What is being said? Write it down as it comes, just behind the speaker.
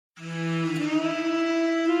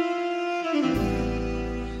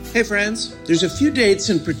Hey friends, there's a few dates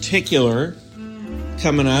in particular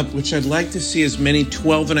coming up which I'd like to see as many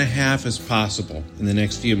 12 and a half as possible in the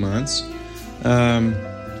next few months.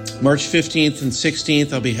 March 15th and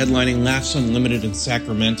 16th, I'll be headlining Laughs Unlimited in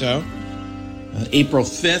Sacramento. April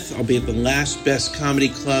 5th, I'll be at the Last Best Comedy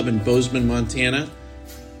Club in Bozeman, Montana.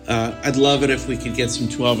 I'd love it if we could get some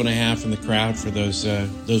 12 and a half in the crowd for those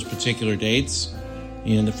particular dates.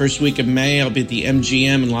 And the first week of May, I'll be at the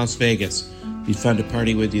MGM in Las Vegas. Be fun to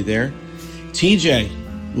party with you there. TJ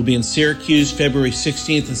will be in Syracuse February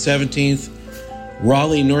 16th and 17th.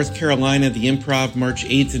 Raleigh, North Carolina, the Improv March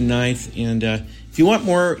 8th and 9th. And if you want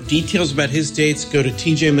more details about his dates, go to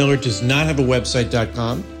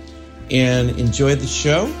tjmillerdoesnothaveawebsite.com and enjoy the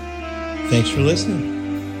show. Thanks for listening.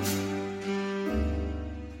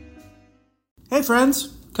 Hey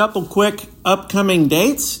friends, couple quick upcoming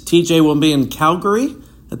dates. TJ will be in Calgary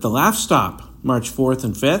at the Laugh Stop March 4th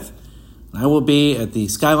and 5th. I will be at the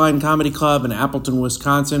Skyline Comedy Club in Appleton,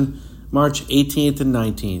 Wisconsin, March 18th and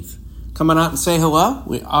 19th. Come on out and say hello.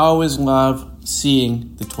 We always love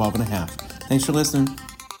seeing the 12 and a half. Thanks for listening.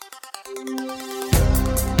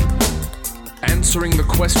 Answering the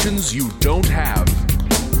questions you don't have.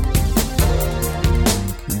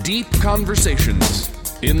 Deep conversations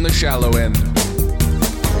in the shallow end.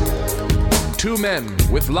 Two men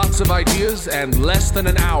with lots of ideas and less than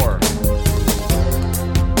an hour.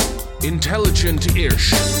 Intelligent-ish.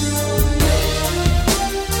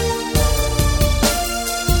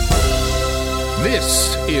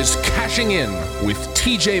 This is Cashing In with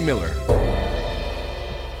TJ Miller.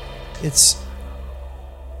 It's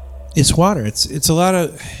water. It's a lot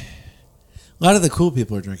of the cool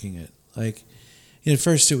people are drinking it. Like, at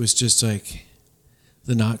first it was just like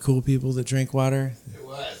the not cool people that drink water. It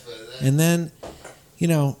was, but and then,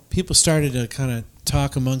 people started to kind of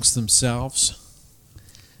talk amongst themselves.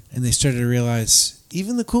 And they started to realize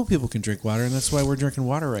even the cool people can drink water, and that's why we're drinking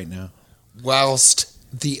water right now. whilst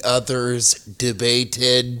the others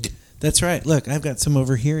debated. That's right. Look, I've got some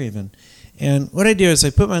over here even. And what I do is I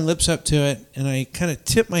put my lips up to it, and I kind of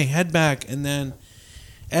tip my head back, and then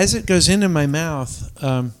as it goes into my mouth,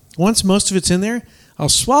 once most of it's in there, I'll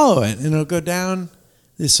swallow it, and it'll go down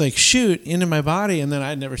this chute into my body, and then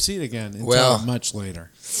I'd never see it again until much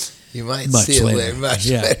later. You might see it later. Much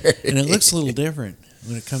later. And it looks a little different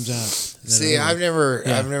when it comes out. See, I've never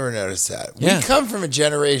noticed that. We come from a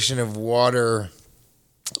generation of water.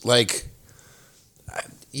 I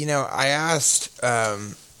asked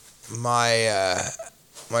my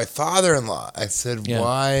father-in-law. I said,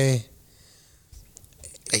 why?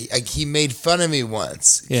 He made fun of me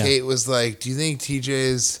once. Yeah. Kate was like, "Do you think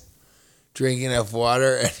TJ's drinking enough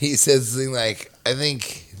water?" And he said something like, "I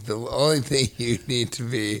think the only thing you need to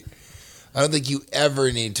be, I don't think you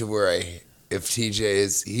ever need to worry if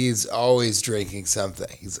he's always drinking something.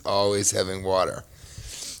 He's always having water."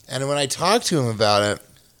 And when I talked to him about it,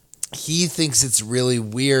 he thinks it's really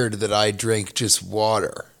weird that I drink just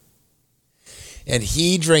water. And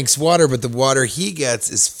he drinks water, but the water he gets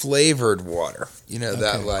is flavored water.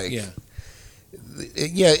 That's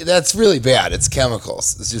really bad. It's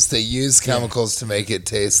chemicals. It's just they use chemicals to make it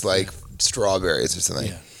taste like strawberries or something.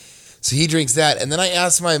 Yeah. So he drinks that. And then I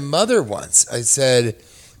asked my mother once, I said,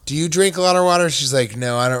 "Do you drink a lot of water?" She's like,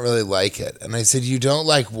 "No, I don't really like it." And I said, "You don't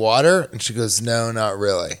like water?" And she goes, "No, not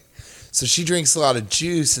really." So she drinks a lot of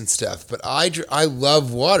juice and stuff, but I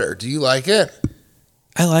love water. Do you like it?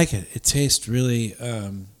 I like it. It tastes really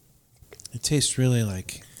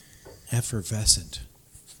like effervescent,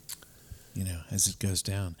 as it goes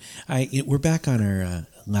down. We're back on our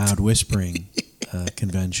loud whispering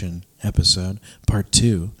convention episode, part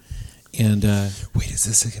 2. And wait, is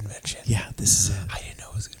this a convention? Yeah, this is it. I didn't know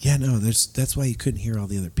it was a convention. Yeah, no, that's why you couldn't hear all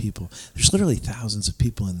the other people. There's literally thousands of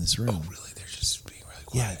people in this room. Oh, really? They're just being really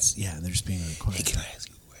quiet. Yeah, they're just being really quiet. Hey, can I ask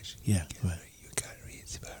you a question? Yeah, what? You got to read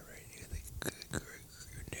about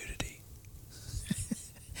nudity.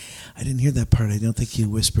 I didn't hear that part. I don't think you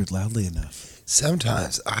whispered loudly enough.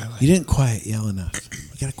 Sometimes You didn't quiet yell enough.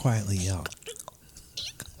 You got to quietly yell.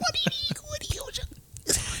 What do you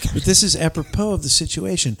But this is apropos of the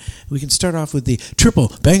situation. We can start off with the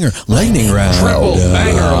triple banger lightning round. Triple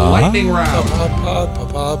banger lightning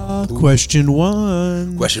round. Question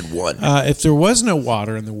 1. Question 1. If there was no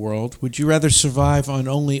water in the world, would you rather survive on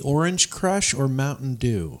only Orange Crush or Mountain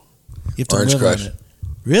Dew? You have to Orange live Crush. on it.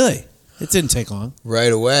 Really? It didn't take long.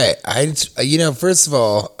 Right away. First of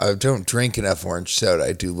all, I don't drink enough orange soda.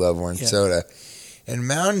 I do love orange soda. And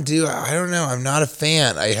Mountain Dew, I don't know. I'm not a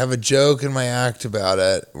fan. I have a joke in my act about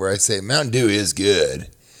it where I say Mountain Dew is good,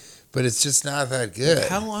 but it's just not that good.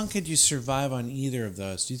 How long could you survive on either of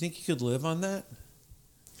those? Do you think you could live on that?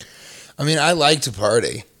 I mean, I like to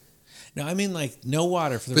party. No, I mean like no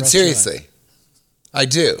water for the But rest of your life. seriously, I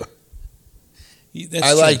do. That's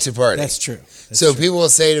I true. like to party. That's true. That's So true. people will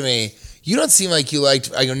say to me, "You don't seem like you like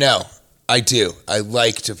to." I go, "No, I do. I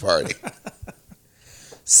like to party."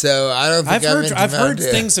 So I don't think I've heard Dew.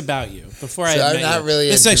 things about you before I So had I'm met not you. really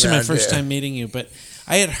This is into actually my Mountain first Dew. time meeting you, but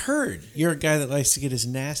I had heard you're a guy that likes to get as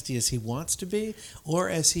nasty as he wants to be, or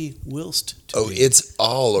as he wills to Oh, be. it's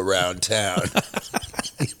all around town.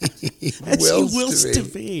 As he wills to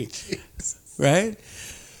be. Right?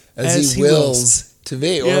 As he wills to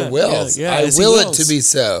be, Yeah, or wills. yeah, I as he will it wills. to be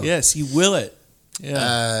so. Yes, you will it.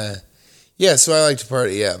 Yeah. Yeah, so I like to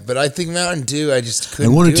party, yeah. But I think Mountain Dew, I just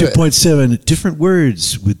couldn't And do it. 102.7, different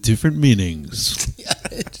words with different meanings.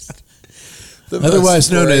 The Otherwise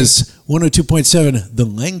most known boring. as 102.7, the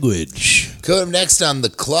language. Coming up next on the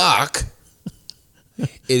clock, it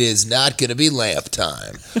is not going to be lamp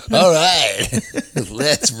time. All right,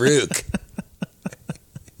 let's rook.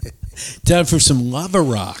 Time for some lava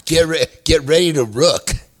rock. Get ready to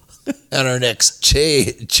rook on our next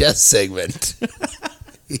chess segment.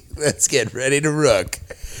 Let's get ready to rook.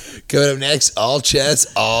 Coming up next, all chess,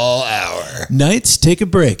 all hour. Knights, take a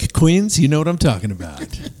break. Queens, you know what I'm talking about.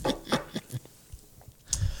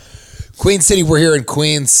 Queen City, we're here in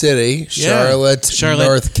Queen City, Charlotte,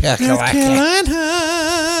 North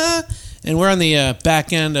Carolina. And we're on the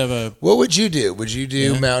back end of a... What would you do? Would you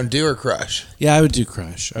do Mountain Dew or Crush? Yeah, I would do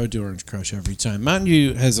Crush. I would do Orange Crush every time. Mountain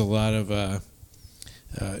Dew has a lot of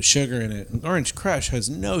sugar in it. And Orange Crush has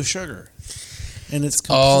no sugar. And it's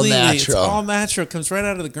All completely... natural. It's all natural. It comes right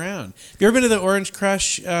out of the ground. Have you ever been to the Orange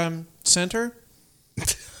Crush Center?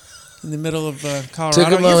 In the middle of Colorado? Took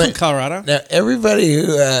a You're moment. from Colorado. Now, everybody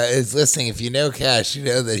who is listening, if you know Cash, you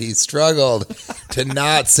know that he struggled to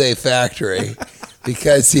not say factory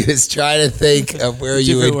because he was trying to think of where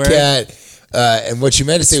you Different would word. get, and what you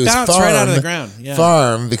meant to say was Spouts farm. right out of the ground. Yeah.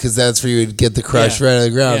 Farm, because that's where you would get the crush Yeah. right out of the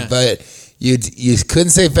ground. Yeah. But you couldn't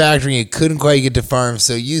say factory, you couldn't quite get to farm,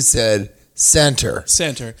 so you said center.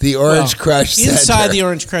 Center. The Orange Crush Center. Inside the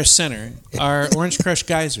Orange Crush Center are Orange Crush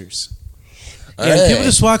geysers. All And right. people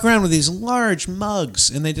just walk around with these large mugs,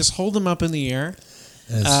 and they just hold them up in the air.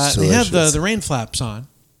 That's They have delicious. the rain flaps on,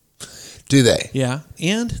 Do they? yeah,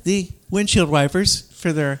 and the windshield wipers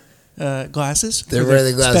for their glasses. They're for wearing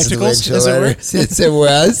their the glasses of the spectacles, windshield as it were. wipers. Yes, it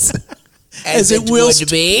was. As it wills would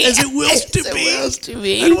to be. As it wills to As it be. wills to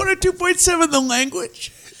be. And 102.7 the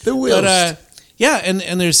language. The wheels. But yeah, and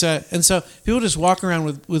there's and so people just walk around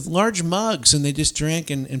with large mugs, and they just drink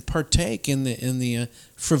and partake in the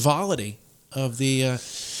frivolity of the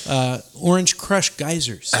Orange Crush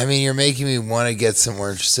geysers. I mean, you're making me want to get some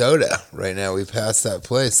orange soda right now. We passed that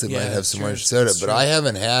place that Yeah, might have that's some true. orange soda, That's but true. I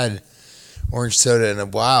haven't had orange soda in a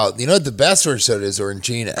while. You know what the best orange soda is?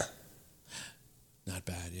 Orangina. Not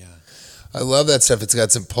bad, yeah. I love that stuff. It's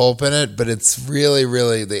got some pulp in it, but it's really,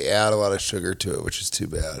 really, they add a lot of sugar to it, which is too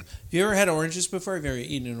bad. Have you ever had oranges before? Have you ever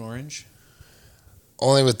eaten an orange?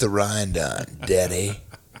 Only with the rind on, daddy.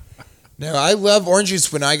 No, I love orange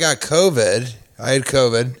juice. When I got COVID, I had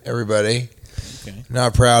COVID, everybody. Okay.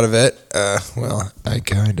 Not proud of it. Well, I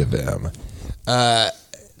kind of am. So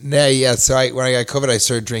when I got COVID, I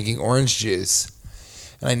started drinking orange juice.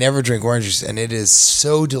 And I never drink orange juice, and it is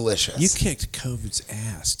so delicious. You kicked COVID's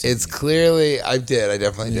ass. didn't It's clearly, I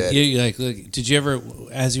definitely did. you? Look, did you ever,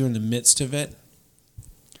 as you were in the midst of it,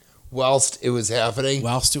 Whilst it was happening,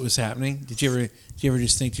 whilst it was happening, did you ever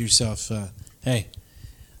just think to yourself, hey,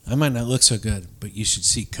 I might not look so good, but you should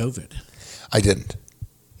see COVID? I didn't.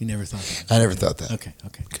 You never thought that? I never thought that. Okay,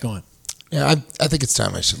 go on. Yeah, I think it's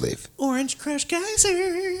time I should leave. Orange Crush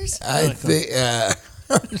geysers. I Go on. think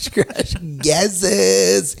Orange Crush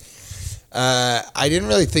guesses. I didn't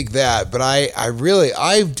really think that, but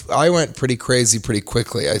I went pretty crazy pretty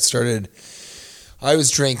quickly. I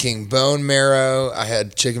was drinking bone marrow. I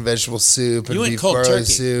had chicken vegetable soup and You went beef cold barley turkey.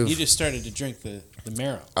 soup. You just started to drink the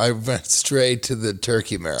marrow, I went straight to the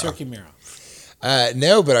turkey marrow. turkey marrow.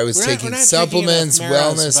 No, but I was We're taking not supplements, drinking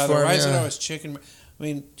enough marrows, wellness by the way. Why is it formula. always chicken? I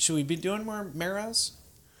mean, should we be doing more marrows?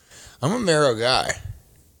 I'm a marrow guy.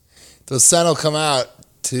 The sun will come out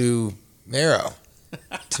to marrow.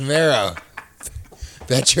 To marrow.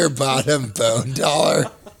 Bet your bottom bone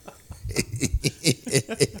dollar.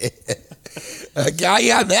 I got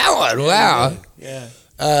you on that one. Wow. Yeah.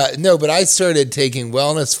 No, but I started taking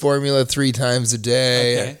wellness formula 3 times a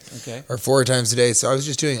day. Okay. Or 4 times a day. So I was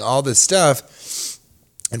just doing all this stuff.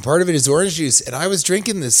 And part of it is orange juice. And I was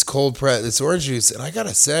drinking this this orange juice. And I got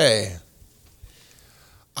to say,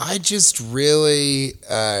 I just really,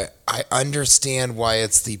 I understand why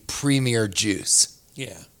it's the premier juice.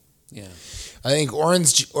 Yeah. I think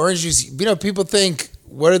orange juice, people think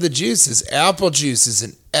what are the juices? Apple juice is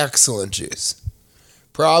an excellent juice.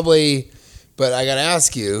 Probably, but I got to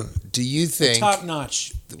ask you, do you think... Top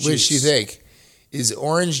notch. Which do you think? Is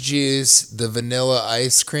orange juice the vanilla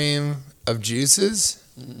ice cream of juices?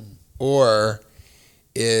 Or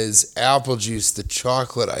is apple juice the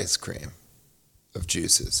chocolate ice cream of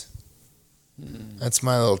juices? That's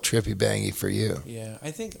my little trippy bangy for you. Yeah,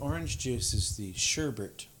 I think orange juice is the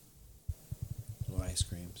sherbet of ice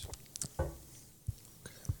creams.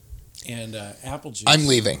 And apple juice. I'm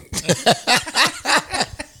leaving.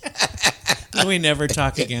 Can we never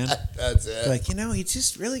talk again? That's it. Like, he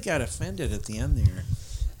just really got offended at the end there.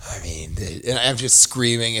 I mean, and I'm just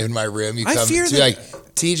screaming in my room. You I come fear to be that-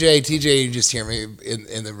 like, TJ, you just hear me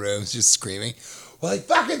in the room just screaming. Well, I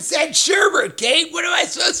fucking said sherbet, Kate. What am I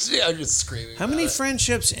supposed to do? I'm just screaming. How many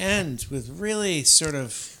friendships end with really sort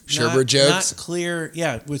of Sherbet jokes? Not clear,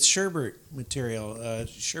 with sherbet material,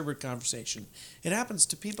 sherbet conversation. It happens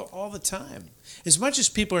to people all the time. As much as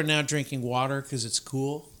people are now drinking water because it's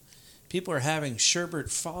cool, people are having sherbet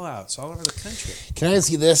fallouts all over the country. Can I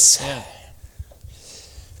ask you this? Yeah.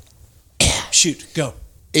 Shoot, go.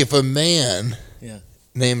 If a man Yeah.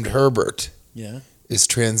 named Herbert Yeah. is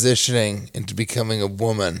transitioning into becoming a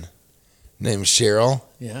woman named Cheryl,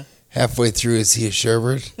 Yeah. halfway through, is he a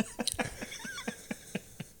sherbet?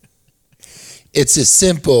 It's a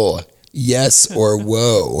simple yes or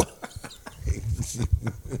whoa.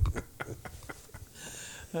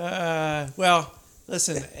 Well,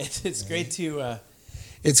 listen, it's great to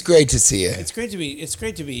It's great to see you. it's great to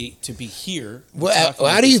be here. Well, talking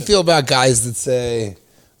how about do you this. feel about guys that say,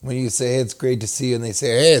 when you say, hey, it's great to see you, and they say,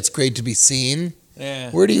 hey, it's great to be seen?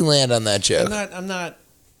 Yeah. Where do you land on that joke? I'm not.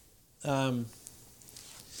 I'm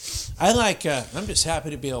just happy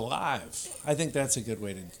to be alive. I think that's a good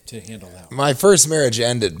way to handle that. My first marriage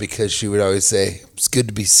ended because she would always say, it's good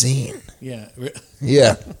to be seen. Yeah.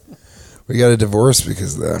 Yeah. We got a divorce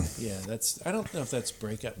because of that. Yeah. I don't know if that's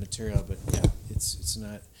breakup material, but yeah, it's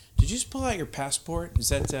not. Did you just pull out your passport? Is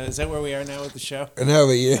that where we are now with the show? No,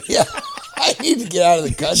 but yeah. I need to get out of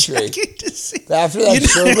the country. Checking to see. After that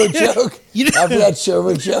sherbet joke, You I got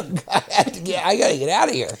to get out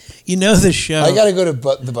of here. You know the show. I got to go to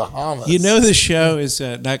the Bahamas. You know the show is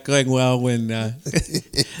not going well when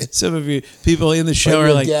some of you people in the show When are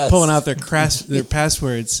you're like guests. pulling out their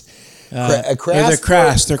passwords. A They're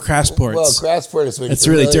crassports. Well, crassport is when It's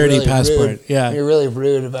you're really dirty passport, rude. yeah. You're really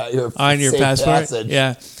rude about your On your safe passport. passage.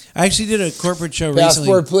 Yeah. I actually did a corporate show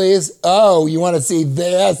Passport, recently. please. Oh, you want to see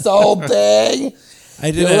this old thing? I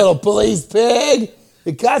You did little police pig?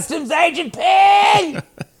 The customs agent pig?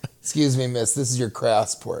 Excuse me, miss. This is your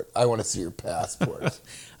crassport. I want to see your passport.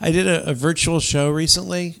 I did a virtual show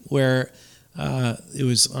recently where it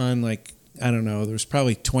was on I don't know, there was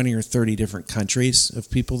probably 20 or 30 different countries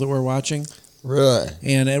of people that were watching. Really?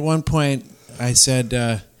 And at one point I said,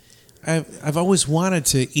 I've always wanted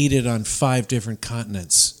to eat it on 5 different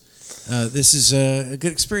continents. This is a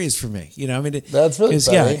good experience for me. That's really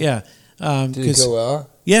funny. Yeah. Did it go well?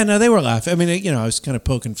 Yeah, no, they were laughing. I mean, I was kind of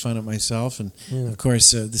poking fun at myself and, of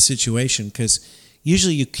course, the situation, because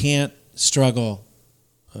usually you can't struggle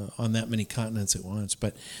on that many continents at once.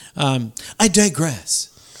 But I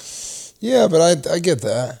digress. Yeah, but I get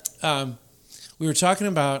that. We were talking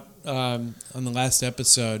about on the last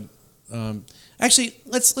episode. Actually,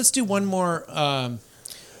 let's do one more.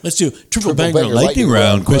 Let's do triple banger lightning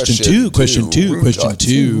round. Question two. Yeah,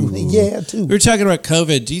 two. We were talking about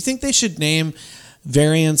COVID. Do you think they should name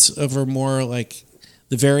variants of or more like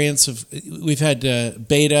the variants of? We've had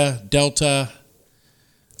beta, delta.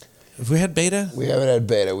 Have we had beta? We haven't had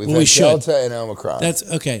beta. We had should. Delta and Omicron. That's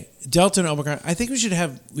okay. Delta and Omicron. I think we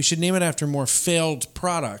should name it after more failed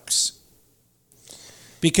products.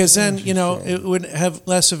 Because then, it would have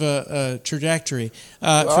less of a trajectory. For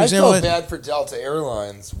example, I felt bad for Delta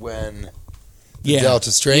Airlines when the Yeah.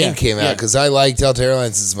 Delta strain came out, because I like Delta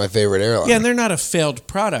Airlines. It's my favorite airline. Yeah, and they're not a failed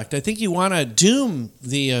product. I think you want to doom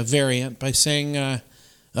the variant by saying, I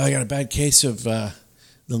got a bad case of the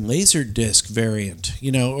Laserdisc variant,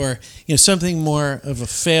 or something more of a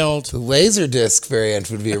failed. The Laserdisc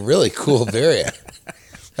variant would be a really cool variant.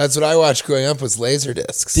 That's what I watched growing up, was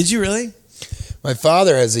Laserdiscs. Did you really? My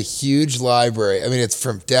father has a huge library. I mean, it's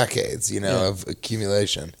from decades, of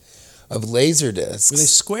accumulation of Laserdiscs. Were they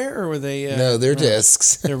square or were they? No, they're round?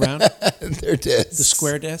 discs. They're round. They're discs. The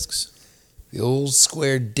square discs. The old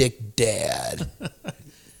square dick dad.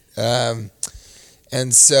 And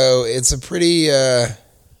so it's a pretty, I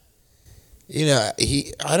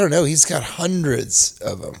don't know, he's got hundreds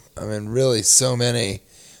of them. I mean, really, so many.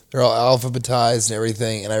 They're all alphabetized and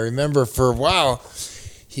everything. And I remember for a while,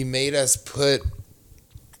 he made us put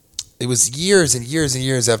it was years and years and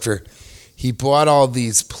years after he bought all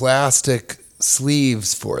these plastic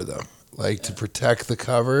sleeves for them, like to protect the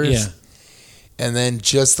covers. Yeah. And then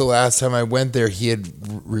just the last time I went there, he had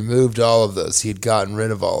removed all of those. He had gotten rid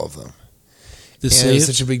of all of them. The And it sleeve? was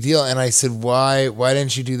such a big deal. And I said, why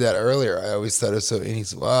didn't you do that earlier? I always thought it was so, and he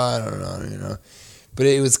said, well, I don't know, But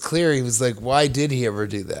it was clear, he was like, why did he ever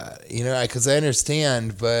do that? Because I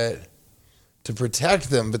understand, but to protect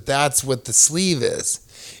them, but that's what the sleeve is.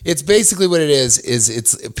 It's basically what it is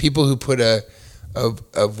it's people who put a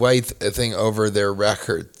white thing over their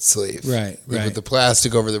record sleeve. Right. With the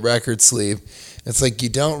plastic over the record sleeve. It's like you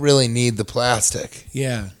don't really need the plastic.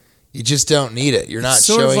 Yeah. You just don't need it. You're not It's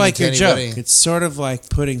sort showing of like it to your anybody. joke. It's sort of like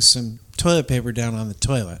putting some toilet paper down on the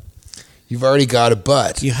toilet. You've already got a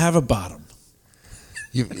butt. You have a bottom.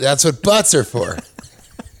 That's what butts are for.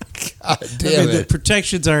 God damn The it.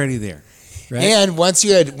 protection's already there. Right? And once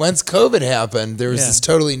COVID happened, there was Yeah. this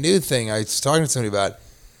totally new thing I was talking to somebody about.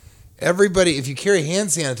 Everybody, if you carry hand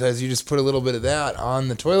sanitizer, you just put a little bit of that on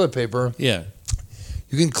the toilet paper. Yeah.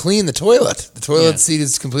 You can clean the toilet. The toilet Yeah. seat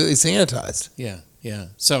is completely sanitized. Yeah. Yeah.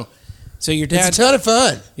 So your dad. It's a ton of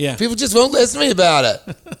fun. Yeah. People just won't listen to me about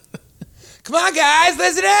it. Come on, guys,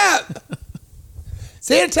 listen up.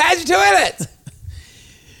 Sanitize your toilets.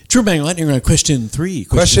 True Bang Lightning Round, question 3.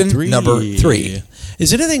 Question number 3.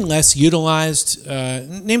 Is anything less utilized?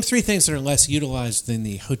 Name 3 things that are less utilized than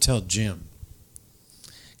the hotel gym.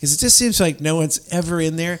 Because it just seems like no one's ever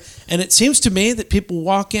in there. And it seems to me that people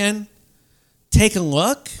walk in, take a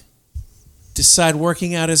look, decide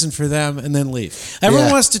working out isn't for them, and then leave. Everyone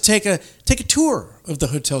Yeah. wants to take a tour of the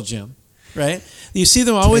hotel gym, right? You see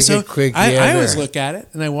them always. Take a quick I always gander. look at it,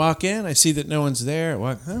 and I walk in, I see that no one's there. I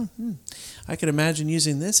walk, I could imagine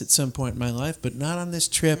using this at some point in my life, but not on this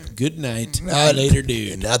trip. Good night. Later,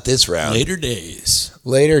 dude. Not this round. Later days.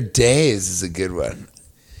 Later days is a good one.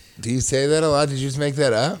 Do you say that a lot? Did you just make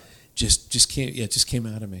that up? Just came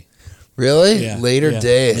out of me. Really? Yeah, Later yeah.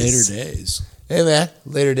 days. Later days. Hey, man.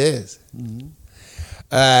 Later days. Mm-hmm.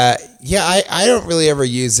 I don't really ever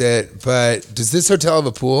use it, but does this hotel have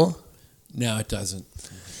a pool? No, it doesn't.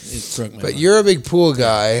 It broke my But mind. you're a big pool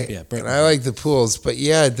guy, Yeah, broke and my I like the pools. But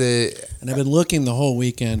yeah, And I've been looking the whole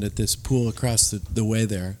weekend at this pool across the way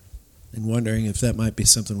there and wondering if that might be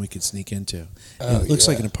something we could sneak into. Oh, It looks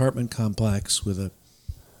like yeah. an apartment complex with a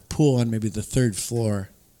pool on maybe the 3rd floor,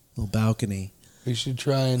 little balcony. we should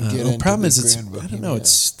try and get The into problem the is it's, Grand I don't Bohemian. know,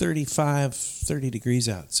 it's 30 degrees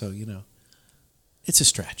out. So, it's a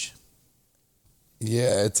stretch.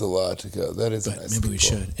 Yeah, it's a lot to go. That is a But nice maybe we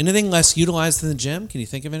pool. should. Anything less utilized than the gym? Can you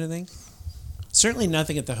think of anything? Certainly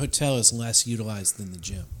nothing at the hotel is less utilized than the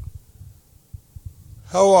gym.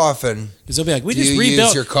 How often Because they'll be like, we do just you rebuilt.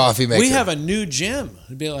 use your coffee maker? We have a new gym.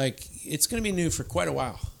 It'd be like, it's going to be new for quite a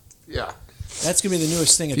while. Yeah. That's going to be the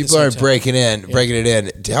newest thing at People this aren't hotel. breaking it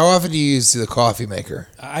in. How often do you use the coffee maker?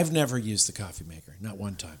 I've never used the coffee maker, not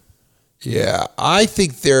one time. Yeah, I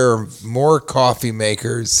think there are more coffee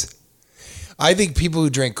makers. I think people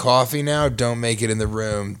who drink coffee now don't make it in the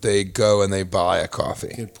room. They go and they buy a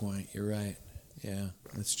coffee. Good point. You're right. Yeah,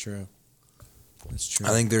 that's true. That's true. I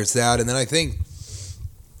think there's that. And then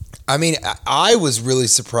I was really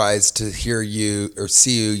surprised to hear you or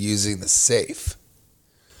see you using the safe.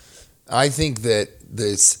 I think that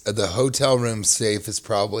the hotel room safe is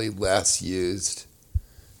probably less used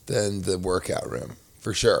than the workout room.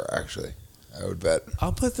 For sure, actually. I would bet. I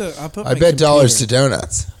I bet dollars to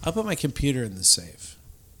donuts. I'll put my computer in the safe.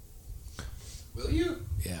 Will you?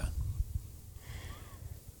 Yeah.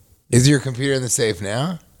 Is your computer in the safe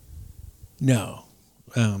now? No,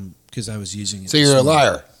 because I was using it. So you're a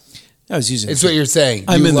liar. I was using It's it. what you're saying.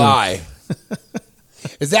 I'm You in the- lie.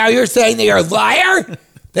 Is that how you're saying that you're a liar?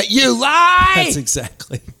 That you lie? That's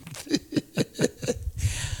exactly.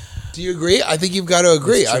 Do you agree? I think you've got to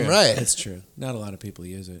agree. That's I'm true. right. That's true. Not a lot of people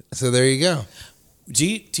use it. So there you go. Do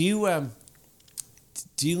you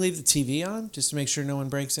leave the TV on just to make sure no one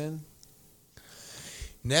breaks in?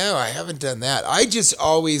 No, I haven't done that. I just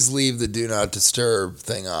always leave the do not disturb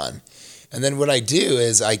thing on. And then what I do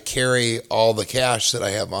is I carry all the cash that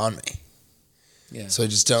I have on me. Yeah. So I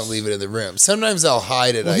just don't leave it in the room. Sometimes I'll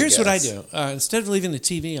hide it. Well, here's what I guess. do. Instead of leaving the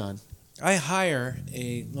TV on, I hire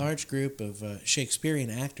a large group of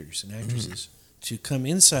Shakespearean actors and actresses to come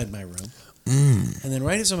inside my room. And then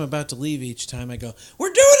right as I'm about to leave each time, I go,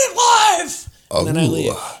 "We're doing it live!" And then I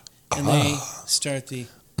leave. And they start the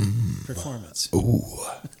performance. Ooh,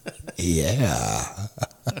 yeah.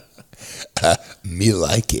 Me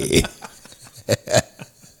likey.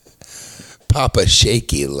 Papa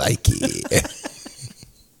Shaky likey.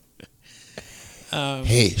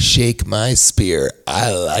 Hey, shake my spear.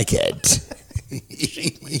 I like it.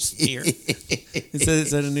 spear.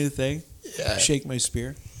 Is that a new thing? Yeah. Shake my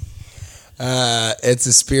spear. It's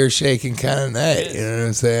a spear shaking kind of night. You know what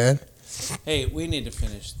I'm saying? Hey, we need to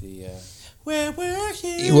finish the. Where were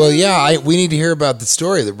you? Well, yeah, we need to hear about the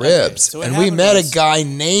story of the ribs. so what and we happened met was- a guy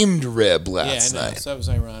named Rib Yeah, last I know. night. So that was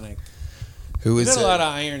ironic. Who We was got a lot of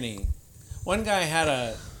irony. One guy had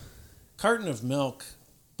a carton of milk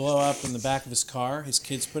blow up in the back of his car. His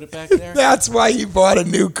kids put it back there. That's why he bought a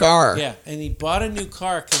new car. Yeah, and he bought a new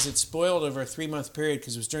car because it spoiled over a 3-month period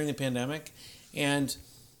because it was during the pandemic, and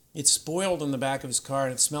it spoiled in the back of his car,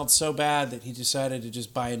 and it smelled so bad that he decided to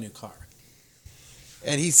just buy a new car.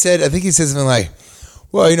 And he said, I think he said something like,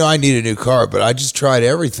 well, I need a new car, but I just tried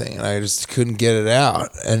everything and I just couldn't get it out.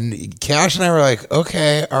 And Cash and I were like,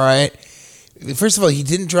 okay, all right. First of all, he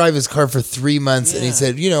didn't drive his car for 3 months, and he Yeah.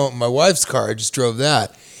 said, my wife's car, I just drove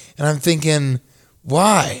that. And I'm thinking,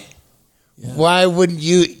 why? Yeah. Why wouldn't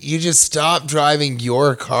you just stop driving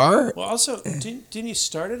your car? Well, also, didn't you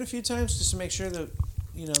start it a few times just to make sure that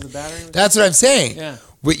the battery? That's what I'm saying. Yeah.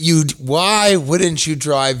 But why wouldn't you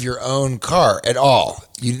drive your own car at all?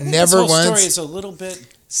 You never This whole once story is a little bit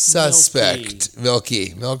suspect.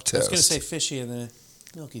 Milky milk I was toast. going to say fishy and the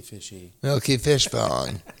milky fishy. Milky fish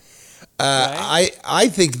bong. Right? I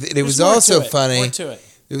think that it was There's more also to it, funny. more to it.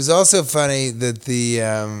 It was also funny that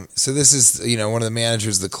so this is one of the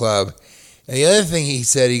managers of the club, and the other thing he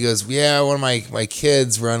said, he goes, yeah, one of my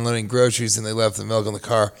kids were unloading groceries and they left the milk in the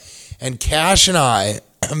car, and Cash and I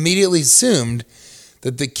immediately assumed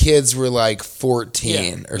that the kids were like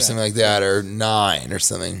 14 or something like that, or 9 or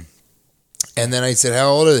something. And then I said, how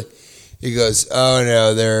old are they? He goes, oh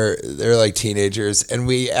no, they're like teenagers. And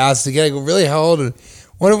we asked again, I go, really, how old?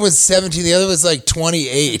 One of them was 17, the other was like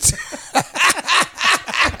 28.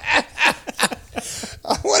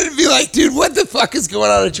 I wanted to be like, dude, what the fuck is going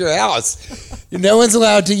on at your house? No one's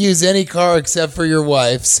allowed to use any car except for your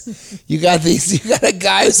wife's. You got a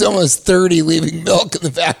guy who's almost 30 leaving milk in the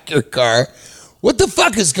back of your car. What the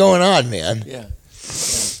fuck is going on, man? Yeah.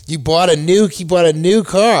 He bought a new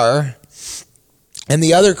car, and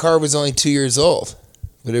the other car was only 2 years old,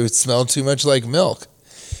 but it would smell too much like milk.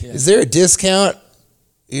 Yeah. Is there a discount,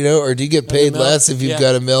 or do you get paid milk? less if you've Yeah.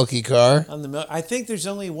 got a milky car? On the milk, I think there's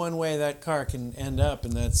only one way that car can end up,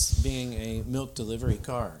 and that's being a milk delivery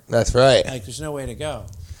car. That's right. Like, there's no way to go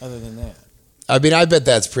other than that. I mean, I bet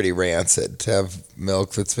that's pretty rancid to have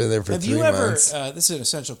milk that's been there for Have 3 you ever? months. This is an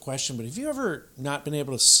essential question, but have you ever not been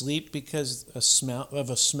able to sleep because of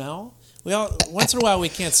a smell? We all once in a while we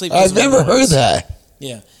can't sleep. because I've of a never heard noise. that.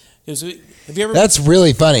 Yeah. Have you ever? That's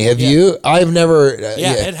really funny. Have Yeah. you? I've never.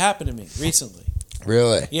 yeah, it happened to me recently.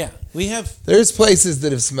 Really. Yeah, we have. There's places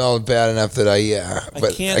that have smelled bad enough that I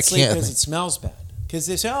can't sleep because it smells bad. Because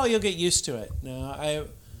they say, "Oh, you'll get used to it." No,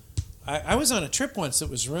 I was on a trip once that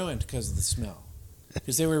was ruined because of the smell.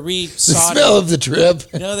 Because they were the smell of the trip.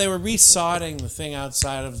 No, they were resodding the thing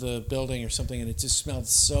outside of the building or something, and it just smelled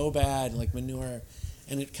so bad, like manure,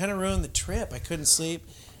 and it kind of ruined the trip. I couldn't sleep,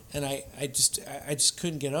 and I just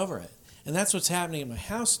couldn't get over it. And that's what's happening at my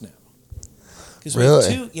house now. Because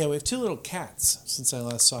Really? we have two little cats since I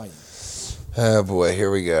last saw you. Oh boy, here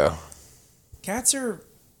we go. Cats are.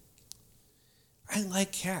 I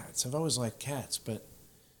like cats. I've always liked cats, but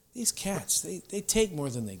these cats, they take more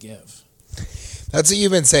than they give. That's what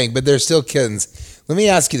you've been saying, but they're still kittens. Let me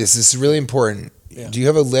ask you this. This is really important. Yeah. Do you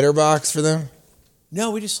have a litter box for them?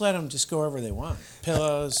 No, we just let them just go wherever they want.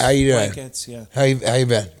 Pillows, How you doing? blankets, yeah. How you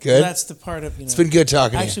been? Good? That's the part of, It's been good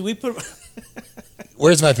talking to you. Actually, we put.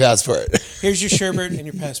 Where's my passport? Here's your sherbet and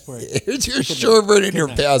your passport. Here's your sherbet and your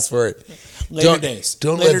night. passport. Later days.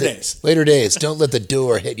 Later days. Don't let the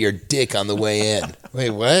door hit your dick on the way in. Wait,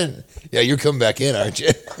 what? Yeah, you're coming back in, aren't you?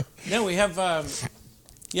 No, we have.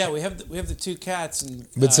 We have the two cats and.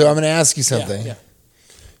 But so I'm going to ask you something. Yeah.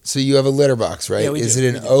 So you have a litter box, right? Yeah, we Is do.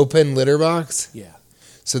 it an open litter box? Yeah.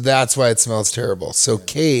 So that's why it smells terrible. So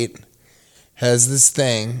Kate has this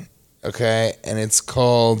thing, okay, and it's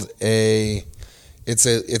called it's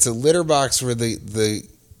a litter box where the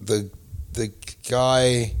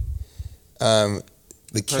guy the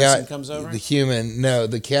Person cat comes over?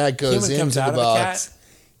 the cat goes Human comes into out the of the box.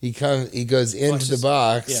 He goes into the Flushes.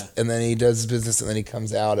 box, Yeah. and then he does his business, and then he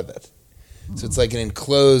comes out of it. So it's like an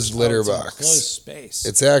enclosed litter It's an box. enclosed space.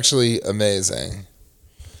 It's actually amazing,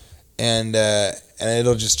 and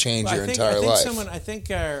it'll just change your entire life I think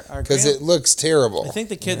our because it looks terrible. I think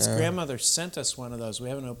the kid's Yeah. grandmother sent us one of those. We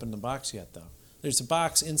haven't opened the box yet, though. There's a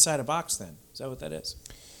box inside a box. Then is that what that is?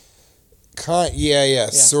 Yeah,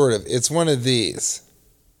 sort of. It's one of these.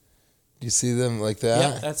 Do you see them like that?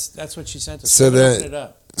 Yeah, that's what she sent us. So We haven't the- opened it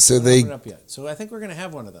up. So We haven't they, opened it up yet. So I think we're going to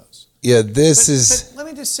have one of those. yeah, this is. But let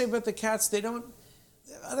me just say about the cats, they don't.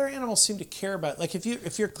 other animals seem to care about. Like if you're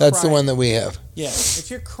crying, That's the one that we have. Yeah, if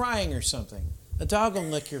you're crying or something, a dog will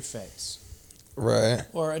lick your face, Right.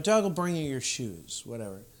 or a dog will bring you your shoes,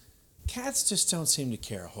 whatever. Cats just don't seem to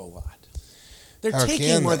care a whole lot. They're How taking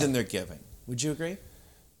can more they? than they're giving. Would you agree?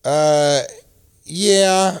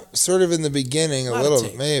 Yeah, sort of in the beginning, a Lot of little,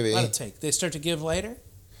 take. maybe. A lot of take. They start to give later.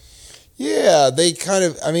 Yeah, they kind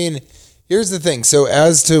of. I mean, here's the thing. So,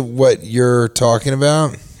 as to what you're talking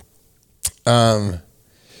about,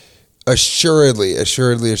 assuredly,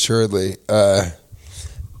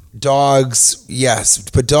 dogs, yes,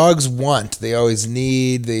 but dogs want. They always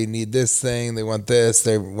need. They need this thing. They want this.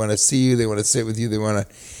 They want to see you. They want to sit with you. They want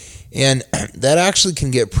to, and that actually can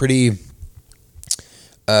get pretty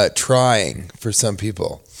trying for some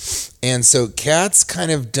people. And so cats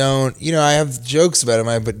kind of don't, I have jokes about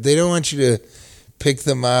them, but they don't want you to pick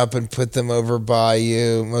them up and put them over by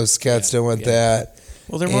you. Most cats don't want that.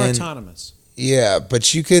 Well, they're more And- autonomous. Yeah,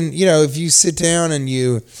 but you can, if you sit down and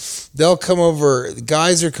they'll come over.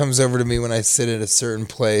 Geyser comes over to me when I sit at a certain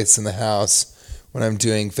place in the house when I'm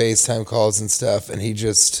doing FaceTime calls and stuff, and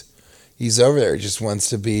he's over there. He just wants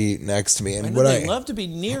to be next to me. And I know they love to be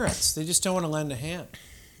near us. They just don't want to lend a hand.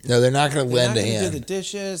 No, they're not going to They're lend not a going to hand. do the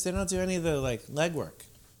dishes. They don't do any of the legwork,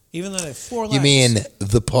 even though they have 4 legs. You mean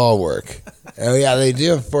the paw work? Oh yeah, they do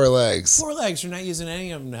have 4 legs. 4 legs? You're not using any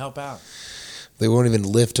of them to help out. They won't even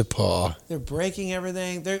lift a paw. They're breaking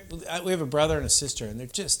everything. We have a brother and a sister, and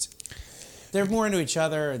they're more into each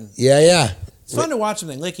other, and Yeah. it's fun to watch them.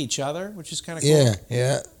 They lick each other, which is kind of cool.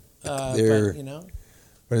 Yeah. But,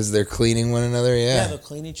 What is they're cleaning one another? yeah, Yeah. they'll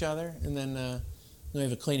clean each other, and then we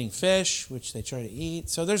have a cleaning fish, which they try to eat.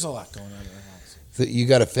 So there's a lot going on in our house. So you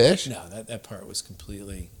got a fish? No, that part was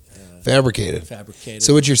completely Fabricated. fabricated.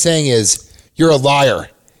 So what you're saying is you're a liar.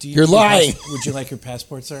 You're lying. Would you like your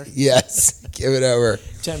passport, sir? Yes. Give it over.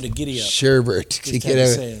 Time to giddy up. Sherbert. Just To time get to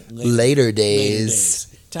over say it. later days.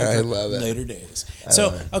 Time I for love it. Later days.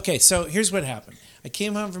 So here's what happened. I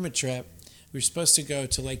came home from a trip. We were supposed to go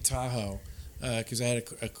to Lake Tahoe because I had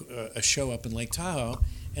a show up in Lake Tahoe,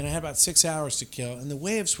 and I had about 6 hours to kill, and the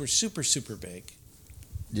waves were super, super big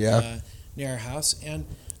near our house. And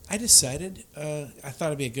I decided I thought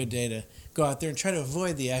it'd be a good day to go out there and try to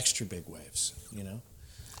avoid the extra big waves,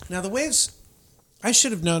 Now, the waves, I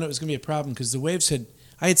should have known it was going to be a problem because the waves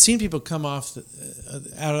I had seen people come off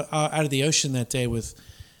out of the ocean that day with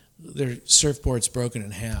their surfboards broken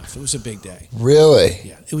in half. It was a big day. Really?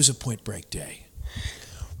 Yeah, it was a Point Break day.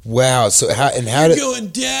 Wow. So how You're did going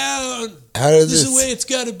down. how did This is this? the way it's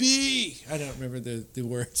got to be. I don't remember the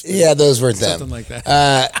words. but Yeah, those weren't them. something like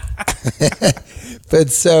that. But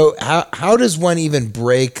so how does one even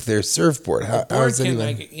break their surfboard? How Board is that can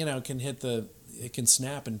even? can hit it can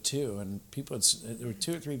snap in two, and there were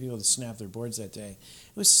 2 or 3 people that snapped their boards that day.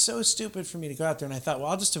 It was so stupid for me to go out there, and I thought, well,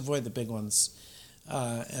 I'll just avoid the big ones,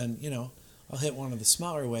 and I'll hit one of the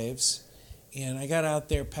smaller waves. And I got out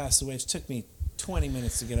there past the waves. It took me 20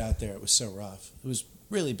 minutes to get out there. It was so rough. It was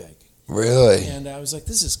really big. Really? And I was like,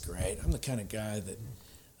 this is great. I'm the kind of guy that,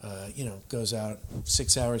 goes out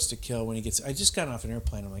 6 hours to kill when he gets. I just got off an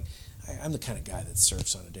airplane. I'm like, I'm the kind of guy that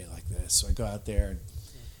surfs on a day like this. So I go out there, and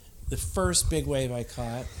the first big wave I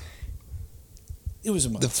caught, it was a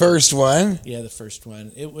monster. The first one? Yeah, the first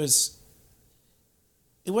one. It wasn't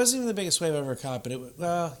even the biggest wave I ever caught, but it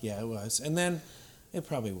was. And then it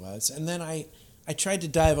probably was. And then I tried to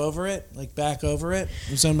dive over it, like back over it.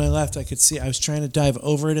 It was on my left. I could see. I was trying to dive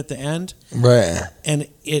over it at the end, Right. and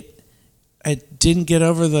I didn't get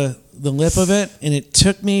over the lip of it, and it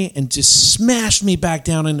took me and just smashed me back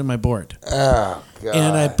down into my board. Oh God.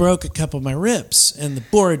 And I broke a couple of my ribs, and the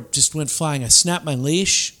board just went flying. I snapped my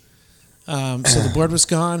leash, so the board was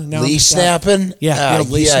gone. Now I'm leash just out- snapping? Yeah, the old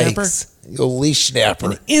leash snapper. The old leash snapper.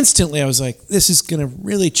 And instantly, I was like, "This is going to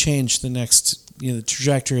really change the the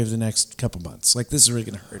trajectory of the next couple months. Like, this is really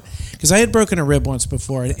going to hurt." Because I had broken a rib once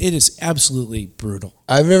before, and it is absolutely brutal.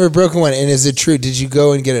 I've never broken one. And is it true? Did you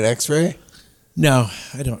go and get an X-ray? No,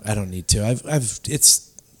 I don't. I don't need to.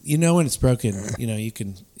 It's when it's broken. You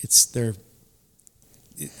can. It's there.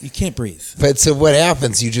 You can't breathe. But so what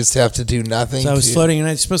happens? You just have to do nothing. So I was floating, and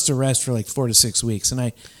I was supposed to rest for like 4 to 6 weeks, and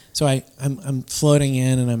I'm floating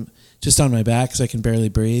in, and I'm just on my back because I can barely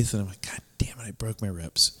breathe, and I'm like, God damn it, I broke my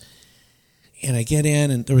ribs. And I get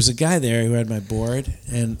in, and there was a guy there who had my board,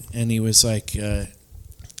 and he was like, "You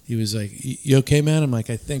okay, man?" I'm like,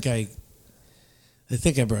 I think I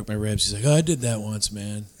broke my ribs. He's like, "Oh, I did that once,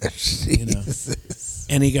 man." Jesus.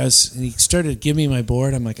 And he goes, and he started to give me my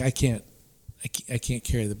board. I'm like, I can't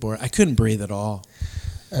carry the board. I couldn't breathe at all.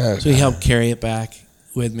 Oh, So he helped carry it back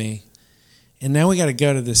with me. And now we got to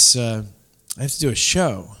go to this, I have to do a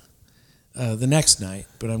show the next night,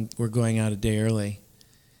 but we're going out a day early.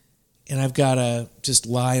 And I've got to just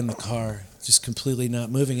lie in the car, just completely not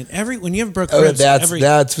moving. And when you have broken ribs,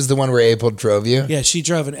 that was the one where April drove you? Yeah, she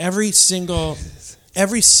drove, and every single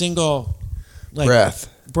like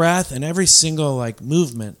breath and every single like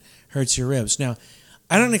movement hurts your ribs. Now,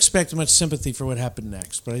 I don't expect much sympathy for what happened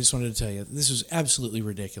next, but I just wanted to tell you this was absolutely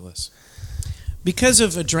ridiculous. Because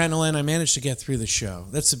of adrenaline, I managed to get through the show.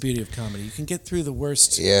 That's the beauty of comedy. You can get through the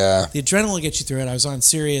worst. Yeah. The adrenaline gets you through it. I was on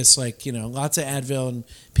Sirius, lots of Advil and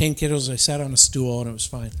painkillers. I sat on a stool, and it was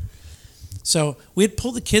fine. So we had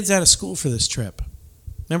pulled the kids out of school for this trip.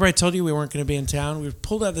 Remember I told you we weren't going to be in town? We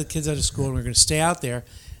pulled out the kids out of school, and we were going to stay out there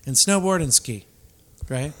and snowboard and ski,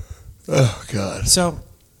 right? Oh, God. So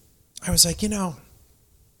I was like, you're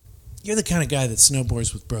the kind of guy that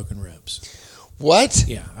snowboards with broken ribs. What?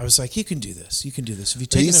 Yeah, I was like, you can do this. You can do this. If you Are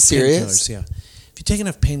take you enough serious? painkillers, yeah. If you take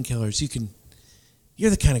enough painkillers, you're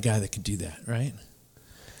the kind of guy that can do that, right?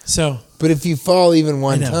 So, but if you fall even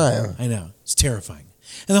one time. I know. It's terrifying.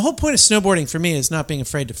 And the whole point of snowboarding for me is not being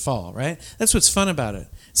afraid to fall, right? That's what's fun about it.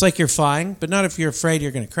 It's like you're flying, but not if you're afraid you're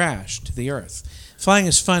going to crash to the earth. Flying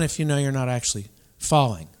is fun if you know you're not actually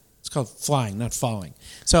falling. It's called flying, not falling.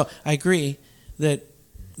 So I agree that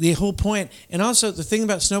the whole point, and also the thing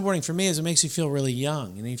about snowboarding for me is it makes you feel really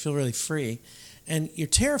young, and you feel really free, and you're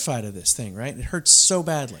terrified of this thing, right? It hurts so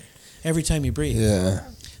badly every time you breathe. Yeah.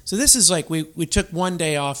 So this is like we took one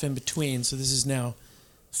day off in between, so this is now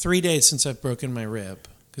 3 days since I've broken my rib,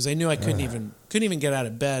 because I knew I couldn't even get out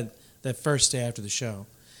of bed that first day after the show.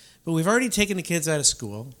 But we've already taken the kids out of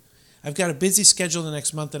school. I've got a busy schedule the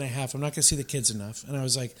next month and a half. I'm not going to see the kids enough. And I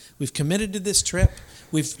was like, we've committed to this trip.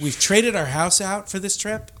 We've traded our house out for this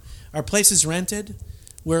trip. Our place is rented.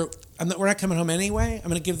 We're not coming home anyway. I'm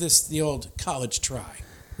going to give this the old college try,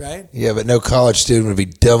 right? Yeah, but no college student would be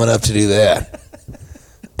dumb enough to do that.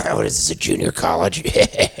 What is this, a junior college?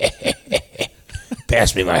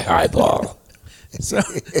 Pass me my highball. So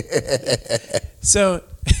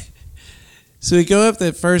we go up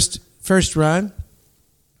the first run.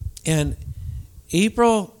 And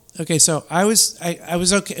April, okay, so I was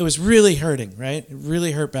okay. It was really hurting, right? It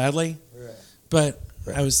really hurt badly. Right. But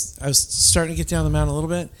right. I was starting to get down the mountain a little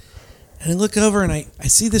bit. And I look over and I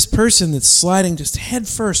see this person that's sliding just head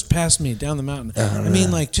first past me down the mountain. I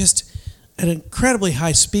mean, like just at an incredibly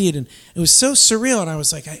high speed. And it was so surreal. And I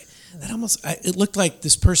was like, it looked like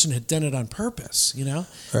this person had done it on purpose,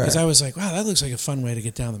 Because I was like, wow, that looks like a fun way to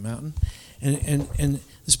get down the mountain. And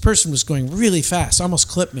this person was going really fast, almost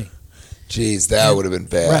clipped me. Jeez, that would have been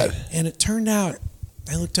bad. Right. And it turned out,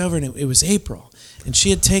 I looked over and it was April. And she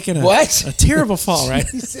had taken a terrible fall, right?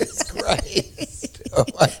 Jesus Christ. Oh,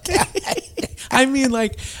 my God. I mean,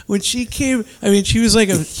 like, when she came, she was like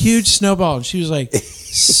a huge snowball. And she was like,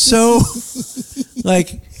 so,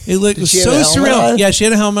 like, it was so surreal. Yeah, she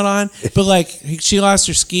had a helmet on. But, like, she lost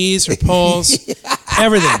her skis, her poles,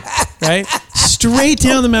 everything, right? Straight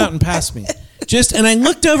down the mountain past me. And I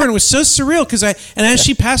looked over and it was so surreal and as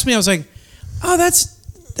she passed me, I was like, oh,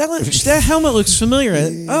 that helmet looks familiar.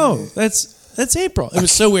 Oh, that's April. It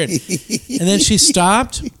was so weird. And then she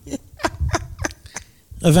stopped.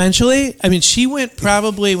 Eventually, she went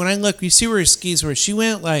probably, when I look, you see where her skis were, she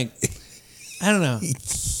went like, I don't know,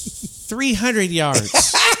 300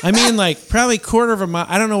 yards. Like probably quarter of a mile.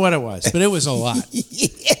 I don't know what it was, but it was a lot.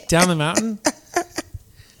 Down the mountain.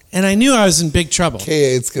 And I knew I was in big trouble.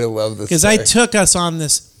 K8's going to love this. Because I took us on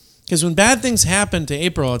this. Because when bad things happen to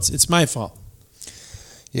April, it's my fault.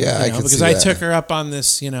 Yeah, I can see because I took her up on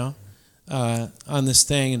this, on this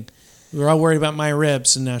thing, and we were all worried about my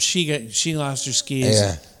ribs, and now she lost her skis.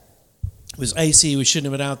 Yeah. It was icy. We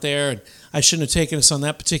shouldn't have been out there, and I shouldn't have taken us on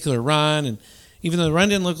that particular run. And even though the run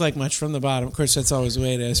didn't look like much from the bottom, of course that's always the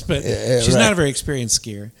way it is. But she's not a very experienced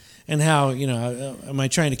skier. And how am I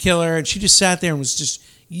trying to kill her? And she just sat there and was just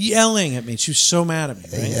yelling at me. She was so mad at me,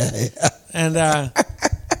 right? Yeah.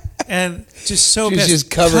 And just so she was pissed.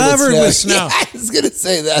 just covered with snow. Yeah, I was gonna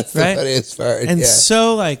say that's the funniest part. And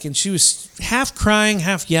and she was half crying,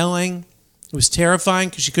 half yelling. It was terrifying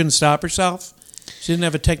because she couldn't stop herself. She didn't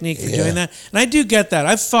have a technique for doing that. And I do get that.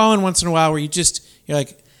 I've fallen once in a while where you're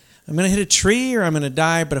like, I'm gonna hit a tree or I'm gonna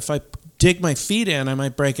die. But if I dig my feet in, I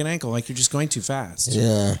might break an ankle. Like you're just going too fast.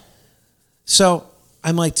 Yeah. So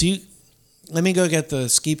I'm like, let me go get the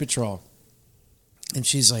ski patrol. And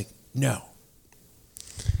she's like, no,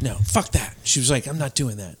 fuck that. She was like, I'm not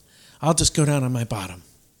doing that. I'll just go down on my bottom.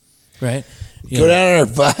 Right? Go down on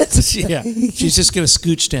her butt? Yeah. She's just going to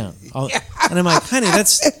scooch down. And I'm like, honey,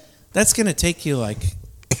 that's going to take you like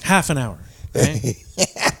half an hour. Right?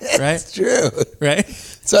 That's true. Right?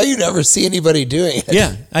 So you never see anybody doing it.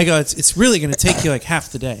 Yeah. I go, it's really going to take you like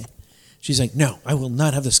half the day. She's like, no, I will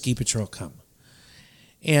not have the ski patrol come.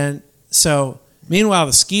 And so, meanwhile,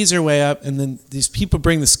 the skis are way up, and then these people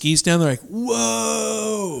bring the skis down. They're like,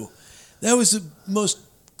 whoa, that was the most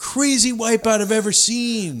crazy wipeout I've ever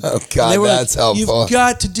seen. Oh, God, that's helpful. You've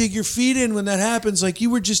got to dig your feet in when that happens. Like, you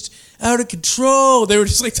were just out of control. They were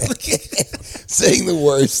just like saying the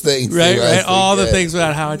worst things. Right. All the things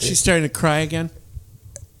about how she's starting to cry again.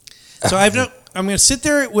 So I'm going to sit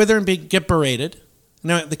there with her and get berated.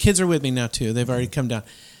 Now, the kids are with me now, too. They've already come down.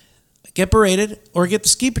 Get berated or get the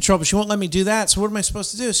ski patrol, but she won't let me do that. So what am I supposed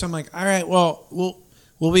to do? So I'm like, all right, well,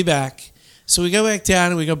 we'll be back. So we go back down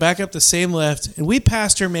and we go back up the same lift, and we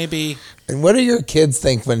passed her maybe. And what do your kids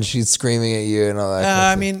think when she's screaming at you and all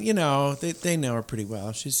that? I mean, you know, they know her pretty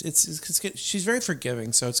well. She's very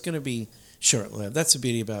forgiving, so it's going to be short lived. That's the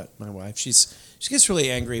beauty about my wife. She gets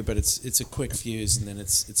really angry, but it's a quick fuse, and then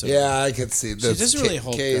it's over. Yeah, I could see. She doesn't really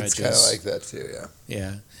hold grudges. Kate's kind of like that too. Yeah.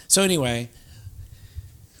 Yeah. So anyway,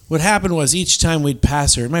 what happened was each time we'd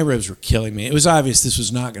pass her, my ribs were killing me. It was obvious this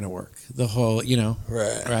was not going to work. The whole,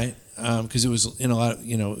 right. Because it was in a lot of,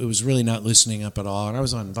 it was really not loosening up at all. And I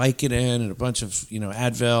was on Vicodin and a bunch of,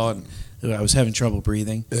 Advil, and I was having trouble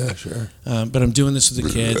breathing. Yeah, sure. But I'm doing this with the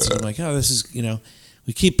kids, and I'm like, oh, this is,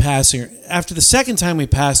 we keep passing her. After the second time we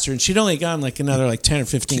passed her, and she'd only gone like another 10 or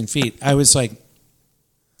 15 feet, I was like,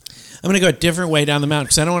 I'm going to go a different way down the mountain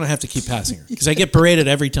because I don't want to have to keep passing her. Because I get berated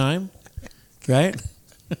every time, right?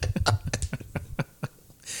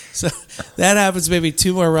 So that happens maybe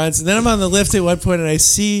 2 more runs. And then I'm on the lift at one point, and I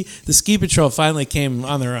see the ski patrol finally came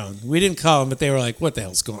on their own. We didn't call them, but they were like, what the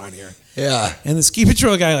hell's going on here? Yeah. And the ski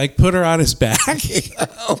patrol guy put her on his back.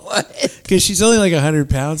 Because she's only 100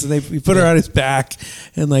 pounds, and we put her on his back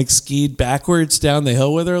and skied backwards down the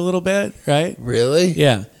hill with her a little bit, right? Really?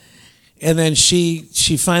 Yeah. And then she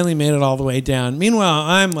finally made it all the way down. Meanwhile,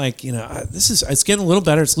 I'm like, it's getting a little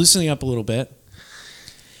better. It's loosening up a little bit.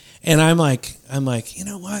 And I'm like, you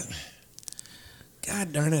know what?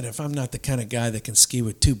 God darn it, if I'm not the kind of guy that can ski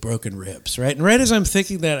with 2 broken ribs, right? And right as I'm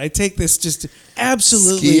thinking that, I take this just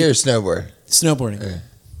absolutely... Ski or snowboard? Snowboarding. Yeah.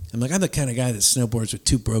 I'm like, I'm the kind of guy that snowboards with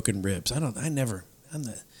 2 broken ribs. I never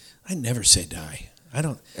say die. I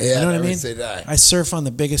don't. Yeah, you know what I never mean? say die. I surf on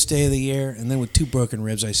the biggest day of the year, and then with 2 broken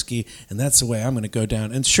ribs, I ski, and that's the way I'm going to go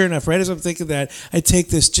down. And sure enough, right as I'm thinking that, I take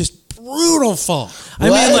this just brutal fall. I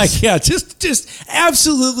mean, just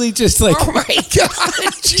absolutely, just oh my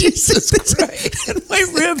God, Jesus Christ! And my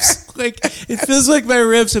ribs, it feels like my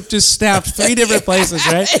ribs have just snapped 3 different places,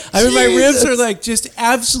 right? I mean, my ribs are just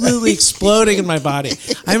absolutely exploding in my body.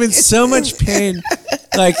 I'm in so much pain.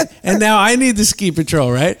 And now I need the ski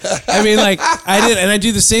patrol, right? I mean, I did, and I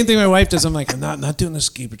do the same thing my wife does. I'm like, I'm not doing the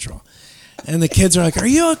ski patrol. And the kids are like, are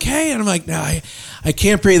you okay? And I'm like, no, I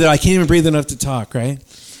can't breathe. I can't even breathe enough to talk, right?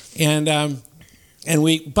 And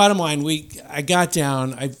we, bottom line, I got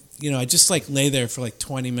down. I just lay there for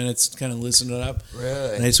 20 minutes, kind of loosened it up.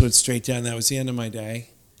 Really? And I just went straight down. That was the end of my day.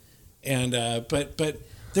 And but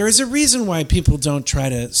there is a reason why people don't try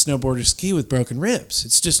to snowboard or ski with broken ribs.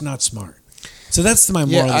 It's just not smart. So that's my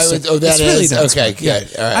moral. Yeah, it's really not okay. Smart. Good.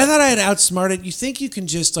 Yeah. All right. I thought I had outsmarted. You think you can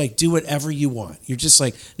just do whatever you want? You're just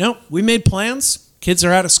no. We made plans. Kids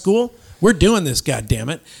are out of school. We're doing this. God damn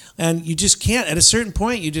it! And you just can't. At a certain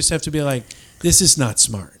point, you just have to be this is not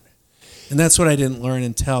smart. And that's what I didn't learn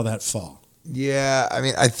until that fall. Yeah, I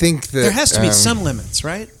mean, I think that there has to be some limits,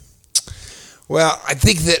 right? Well, I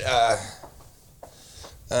think that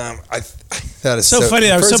that is so funny.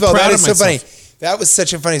 I was so proud of myself. So funny. That was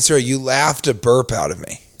such a funny story. You laughed a burp out of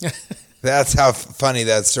me. That's how funny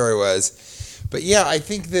that story was. But yeah, I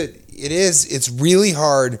think that it's really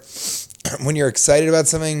hard when you're excited about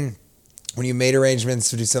something, when you made arrangements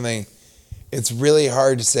to do something, it's really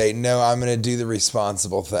hard to say, no, I'm going to do the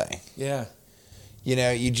responsible thing. Yeah.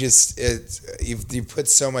 You put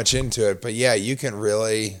so much into it, but yeah, you can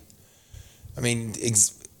really, I mean,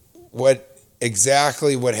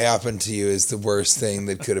 exactly what happened to you is the worst thing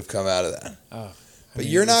that could have come out of that. But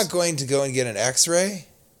you're not going to go and get an x-ray?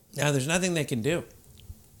 No, there's nothing they can do.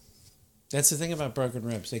 That's the thing about broken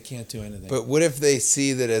ribs. They can't do anything. But what if they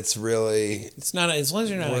see that it's really... It's not, as long as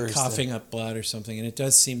you're not coughing up blood or something, and it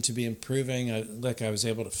does seem to be improving. I was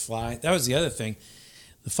able to fly. That was the other thing.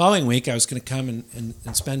 The following week, I was going to come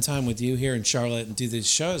and spend time with you here in Charlotte and do these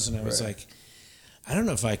shows, and I was like, I don't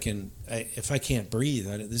know if I can, if I can't breathe,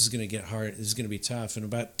 this is going to get hard. This is going to be tough. And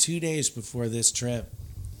about 2 days before this trip,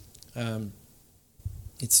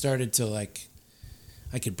 it started to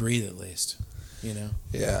I could breathe at least,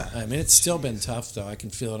 Yeah. I mean, it's still been tough though. I can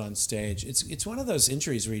feel it on stage. It's one of those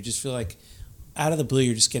injuries where you just feel like out of the blue,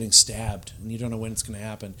 you're just getting stabbed, and you don't know when it's going to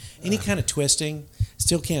happen. Any kind of twisting,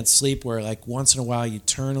 still can't sleep. Where like once in a while you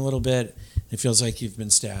turn a little bit, and it feels like you've been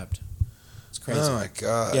stabbed. It's crazy. Oh my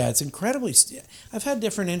God. Yeah, it's incredibly. I've had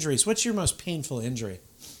different injuries. What's your most painful injury?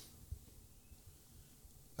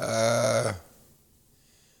 I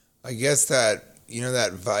guess that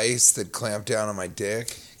that vice that clamped down on my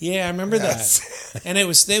dick. Yeah, I remember Yes. that. And it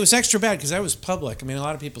was extra bad because that was public. I mean, a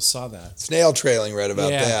lot of people saw that. Snail trailing read about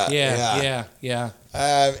that. Yeah.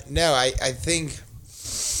 No, I think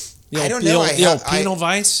The I old, don't the know. Old, the old penal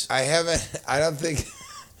vice. I haven't. I don't think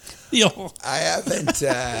The old- I haven't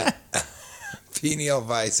penial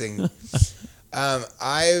vicing.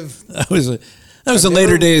 that was a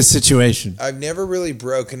later days situation. I've never really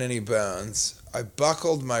broken any bones. I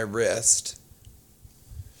buckled my wrist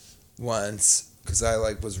once because I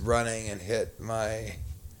was running and hit my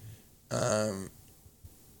and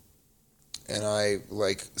I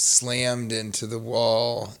slammed into the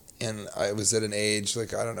wall, and I was at an age I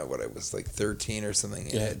don't know what I was 13 or something.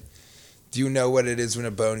 Yeah. Do you know what it is when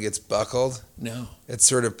a bone gets buckled? No. It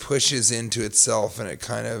sort of pushes into itself, and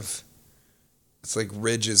it's like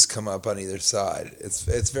ridges come up on either side. It's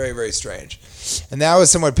very, very strange. And that was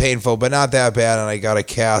somewhat painful, but not that bad, and I got a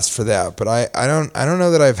cast for that. But I don't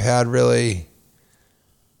know that I've had really.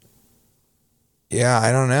 Yeah,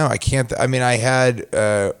 I don't know. I can't. I mean, I had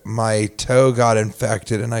my toe got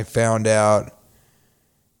infected, and I found out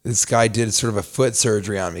this guy did sort of a foot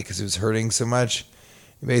surgery on me because it was hurting so much.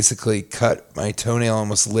 He basically cut my toenail,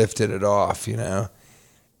 almost lifted it off, and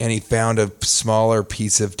he found a smaller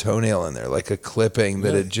piece of toenail in there, like a clipping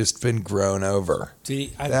that had just been grown over.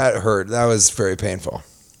 That hurt. That was very painful.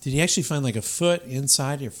 Did he actually find a foot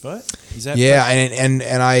inside your foot? Is that Yeah, and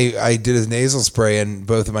I did his nasal spray in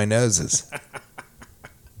both of my noses.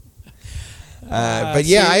 But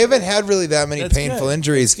yeah, I haven't had really that many painful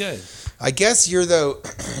injuries. That's good. I guess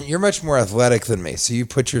you're much more athletic than me, so you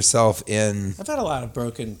put yourself in. I've had a lot of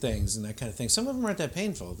broken things and that kind of thing. Some of them aren't that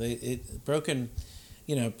painful. Broke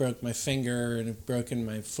my finger and it broken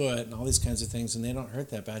my foot and all these kinds of things, and they don't hurt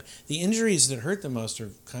that bad. The injuries that hurt the most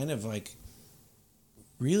are kind of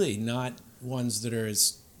really not ones that are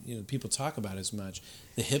as people talk about as much.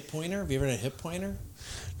 The hip pointer. Have you ever had a hip pointer?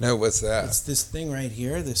 No, what's that? It's this thing right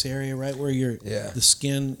here, this area right where the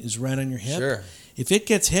skin is right on your hip. Sure. If it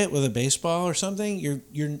gets hit with a baseball or something,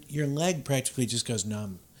 your leg practically just goes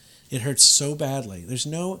numb. It hurts so badly. There's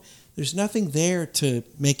nothing there to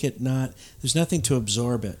make it not. There's nothing to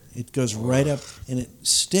absorb it. It goes right up and it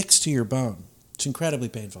sticks to your bone. It's incredibly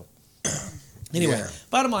painful. Anyway,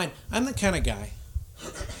 Bottom line, I'm the kind of guy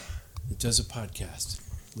that does a podcast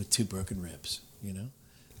with 2 broken ribs.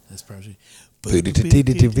 That's probably.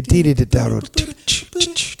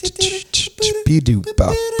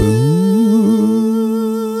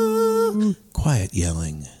 Quiet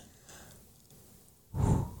yelling.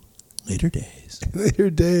 Later days. Later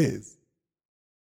days.